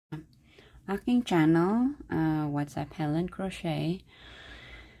aking channel, What's Up Helen Crochet.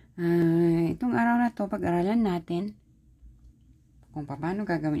 Itong araw na to, pag-aralan natin kung paano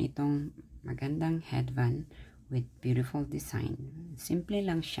gagawin itong magandang headband with beautiful design. Simple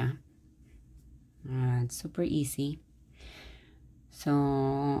lang siya. Super easy. So,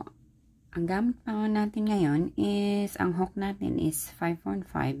 ang gamit pa natin ngayon is, ang hook natin is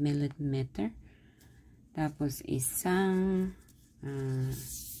 5.5 mm. Tapos, isang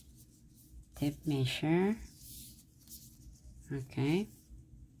tape measure. Okay.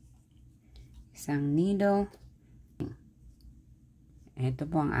 Isang needle. Ito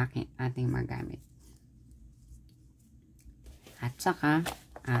po ang ating magamit. At saka,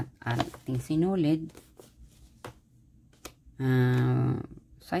 ating sinulid.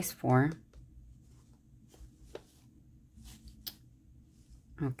 Size 4.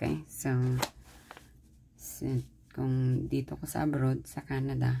 Okay. So, kung dito ko sa abroad, sa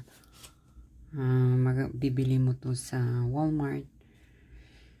Canada, bibili mo to sa Walmart,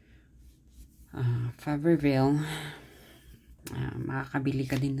 Faberville, makakabili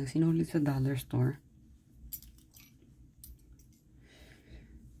ka din ng sinulid sa dollar store.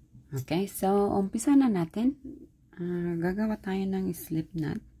 Okay, so umpisa na natin. Gagawa tayo ng slip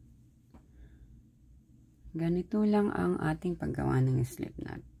knot. Ganito lang ang ating paggawa ng slip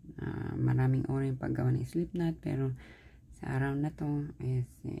knot. Maraming uri yung paggawa ng slip knot, pero sa araw na to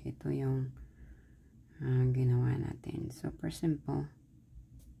is ito yung ginawa natin. Super simple.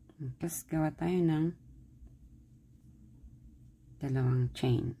 Tapos gawa tayo ng dalawang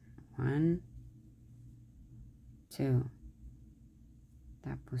chain. 1, 2.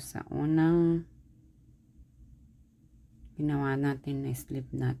 Tapos sa unang ginawa natin na slip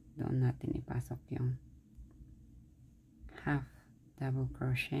knot, doon natin ipasok yung half double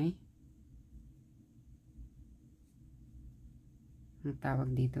crochet. Ang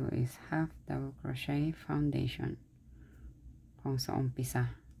tawag dito is half double crochet foundation kung sa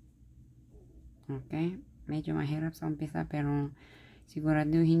umpisa. Okay, medyo mahirap sa umpisa, pero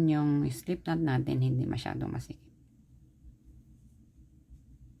siguraduhin yung slip knot natin hindi masyadong masikip.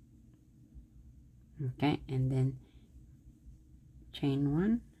 Okay, and then chain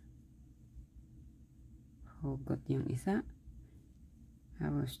 1, hugot yung isa,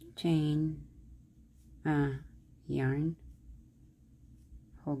 tapos chain yarn,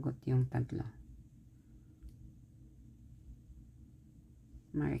 hugot yung tatlo.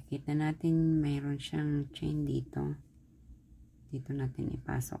 Makikita natin mayroon siyang chain dito. Dito natin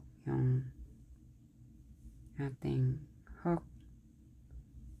ipasok yung ating hook.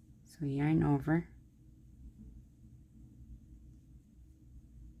 So yarn over.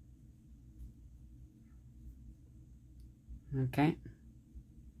 Okay.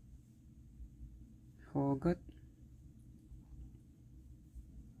 Hugot.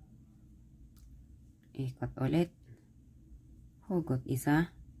 Ikot ulit. Hugot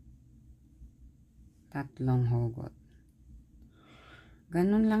isa. Tatlong hugot.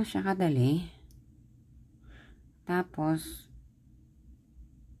 Ganun lang siya kadali. Tapos,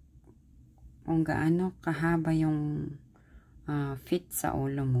 kung gaano kahaba yung fit sa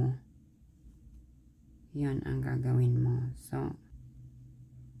ulo mo, yun ang gagawin mo. So,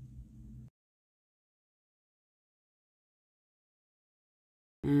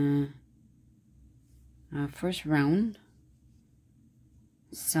 first round.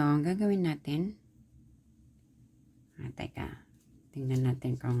 So, ang gagawin natin, teka, tingnan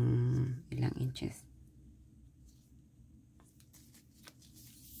natin kung ilang inches.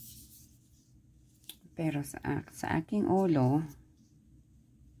 Pero sa aking ulo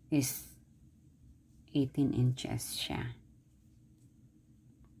is 18 inches siya.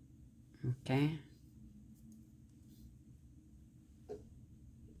 Okay.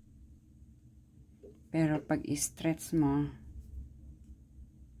 Pero pag i-stretch mo,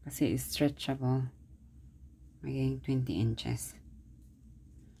 kasi stretchable, magiging 20 inches.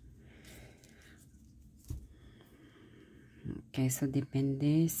 Okay, so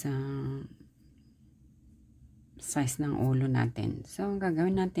depende sa size ng ulo natin. So, ang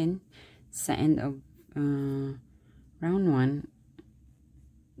gagawin natin sa end of round 1,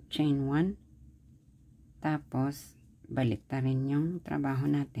 chain 1, tapos balik ta rin yung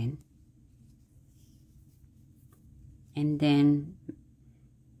trabaho natin. And then,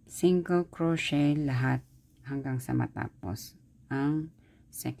 single crochet lahat hanggang sa matapos ang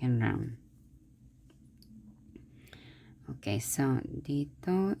second round. Okay, so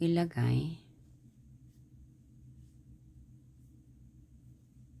dito ilagay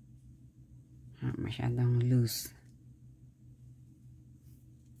masyadong loose.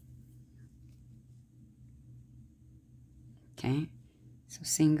 Okay, So,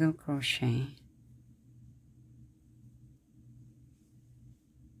 single crochet.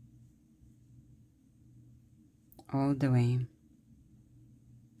 All the way.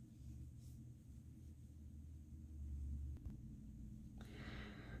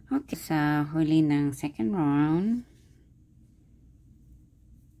 Okay, sa huli ng second round.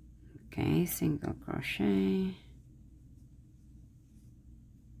 Okay, single crochet.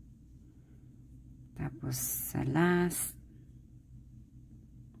 Tapos sa last,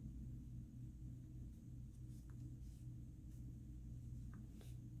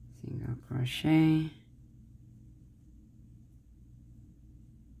 single crochet.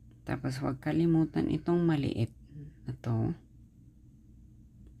 Tapos huwag kalimutan itong maliit na to.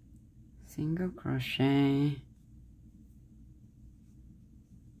 Single crochet.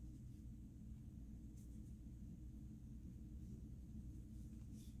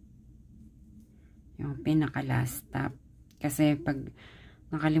 Yung pinaka last step. Kasi pag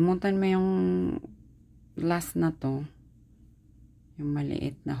nakalimutan mo yung last na to, yung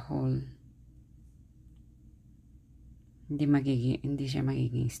maliit na hole, hindi siya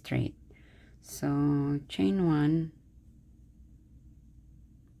magiging straight. So, chain 1.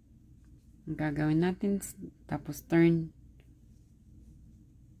 Gagawin natin, tapos turn,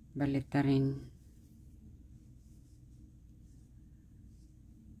 balitarin.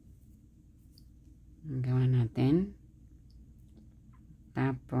 Gawa natin.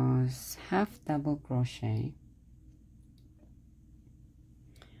 Tapos, half double crochet.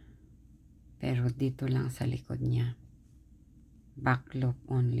 Pero dito lang sa likod niya. Back loop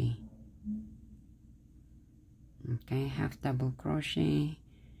only. Okay, half double crochet.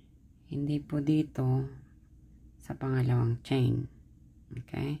 Hindi po dito sa pangalawang chain.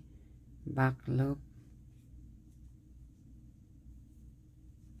 Okay, back loop.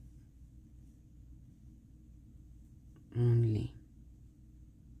 Only.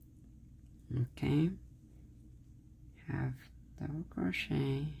 Okay, half double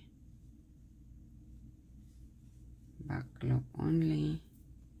crochet, back loop only,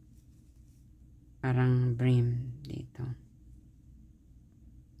 parang brim dito,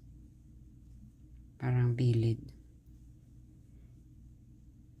 parang bilid.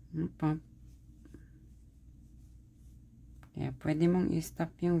 Pop. Kaya pwede mong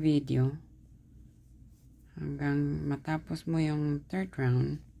i-stop yung video hanggang matapos mo yung third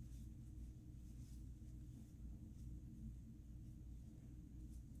round.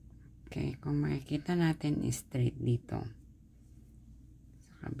 Okay, kung makikita natin is straight dito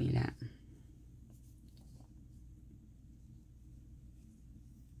sa kabila.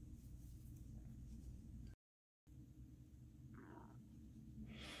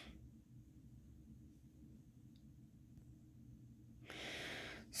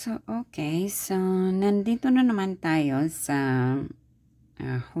 So, okay. So, nandito na naman tayo sa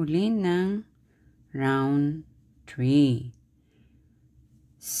huli ng round 3.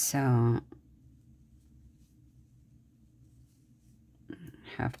 So,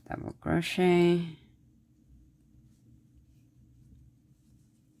 half double crochet.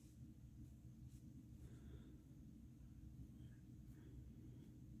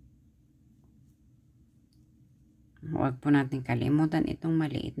 Huwag po natin kalimutan itong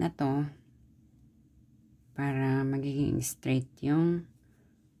maliit na to para magiging straight yung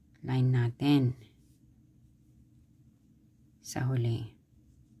line natin sa huli.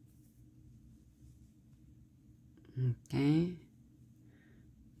 Okay.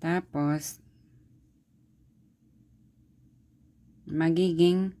 Tapos,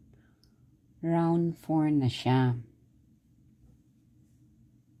 magiging round 4 na siya.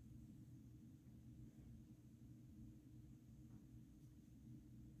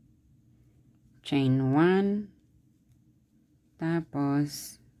 Chain 1,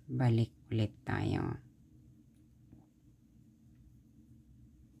 tapos balik ulit tayo.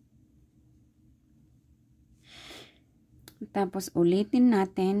 Tapos ulitin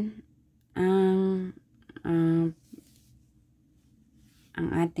natin ang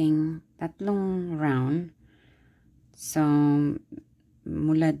ating tatlong round. So,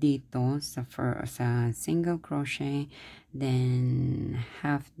 mula dito sa single crochet, then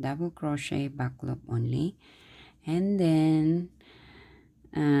half double crochet, back loop only, and then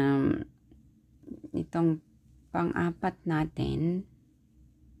itong pang-apat natin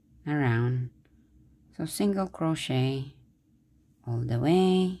na round, so single crochet all the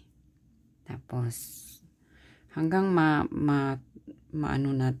way, tapos hanggang maano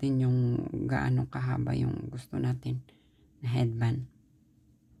natin yung gaano kahaba yung gusto natin na headband.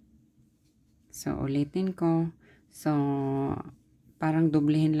 So, ulitin ko. So, parang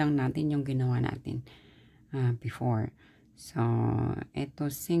doblehin lang natin yung ginawa natin before. So, ito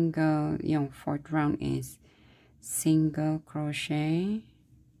single, yung fourth round is single crochet.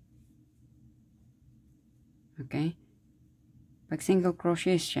 Okay? Pag single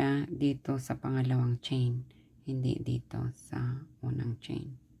crochet siya, dito sa pangalawang chain. Hindi dito sa unang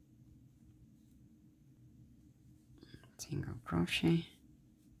chain. Single crochet.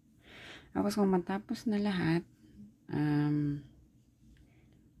 Tapos kung matapos na lahat,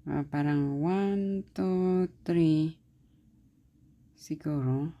 parang 1, 2, 3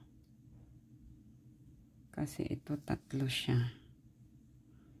 siguro. Kasi ito tatlo siya.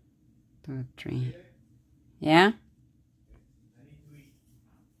 2, 3. Yeah?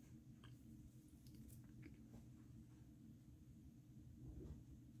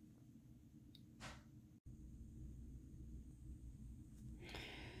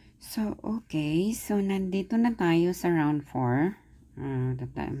 So, okay. So, nandito na tayo sa round 4.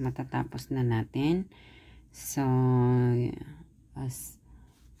 Matatapos na natin. So, as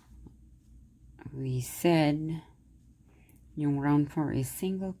we said, yung round 4 is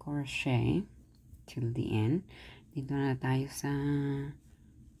single crochet till the end. Dito na tayo sa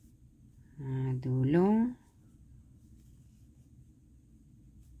dulo.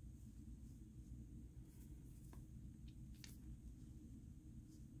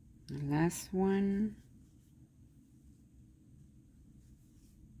 The last one.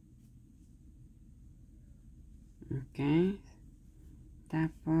 Okay.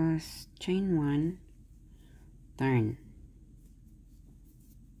 Tapos, chain 1, turn.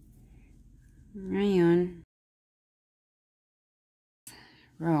 Ngayon,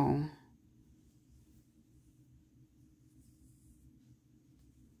 row.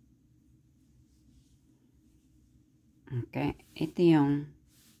 Okay. Ito yung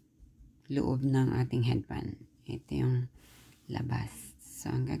loob ng ating headband. Ito yung labas.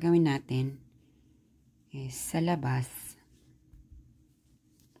 So, ang gagawin natin is sa labas,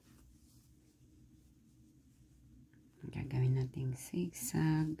 gagawin natin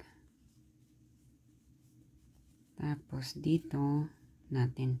zigzag. Tapos, dito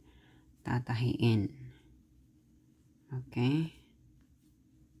natin tatahiin. Okay?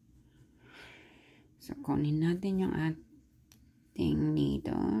 So, kunin natin yung ating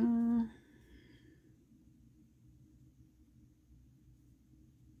needle.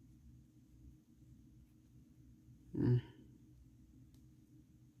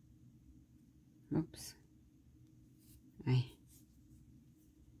 Oops. Ay.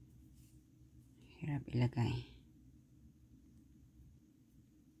 Hirap ilagay.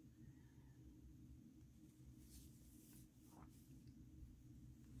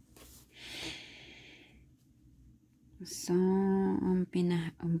 So,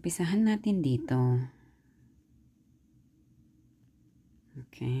 umpisahan natin dito.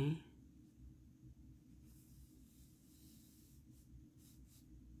 Okay.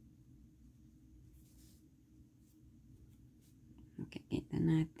 Makikita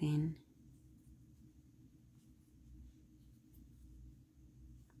natin.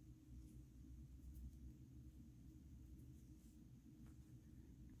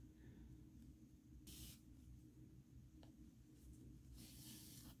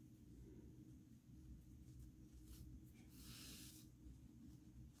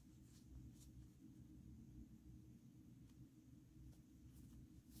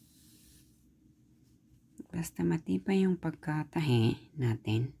 Basta matibay yung pagkatahi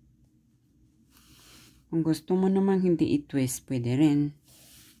natin. Kung gusto mo naman hindi i-twist, pwede rin.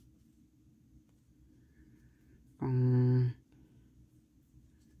 Kung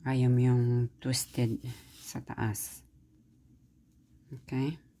ayaw mo yung twisted sa taas.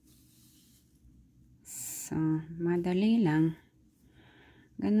 Okay? So, madali lang.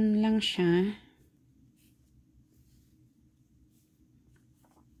 Ganun lang siya.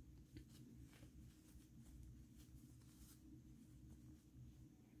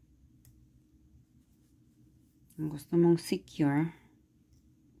 Kung gusto mong secure,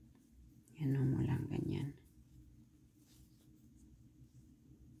 yan mo lang ganyan.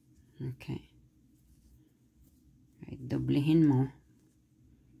 Okay. Ay, doblehin mo.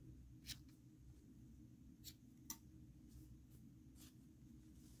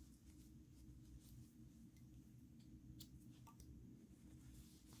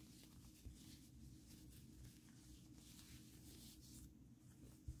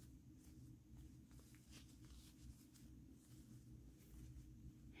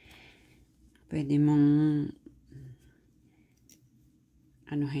 Pwede mong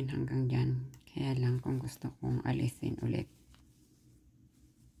anuhin hanggang dyan. Kaya lang kung gusto kong alisin ulit.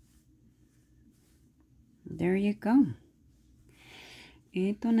 There you go.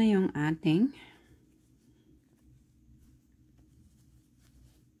 Ito na yung ating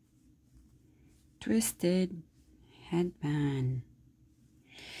twisted headband.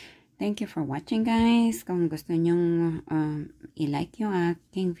 Thank you for watching, guys. Kung gusto nyong i-like yung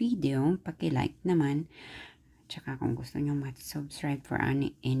aking video, paki-like naman. Tsaka kung gusto nyong mag-subscribe for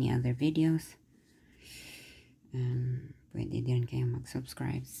any other videos, pwede din kayong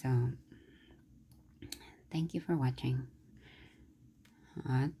mag-subscribe. So, thank you for watching.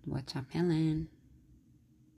 At what's up, Helen?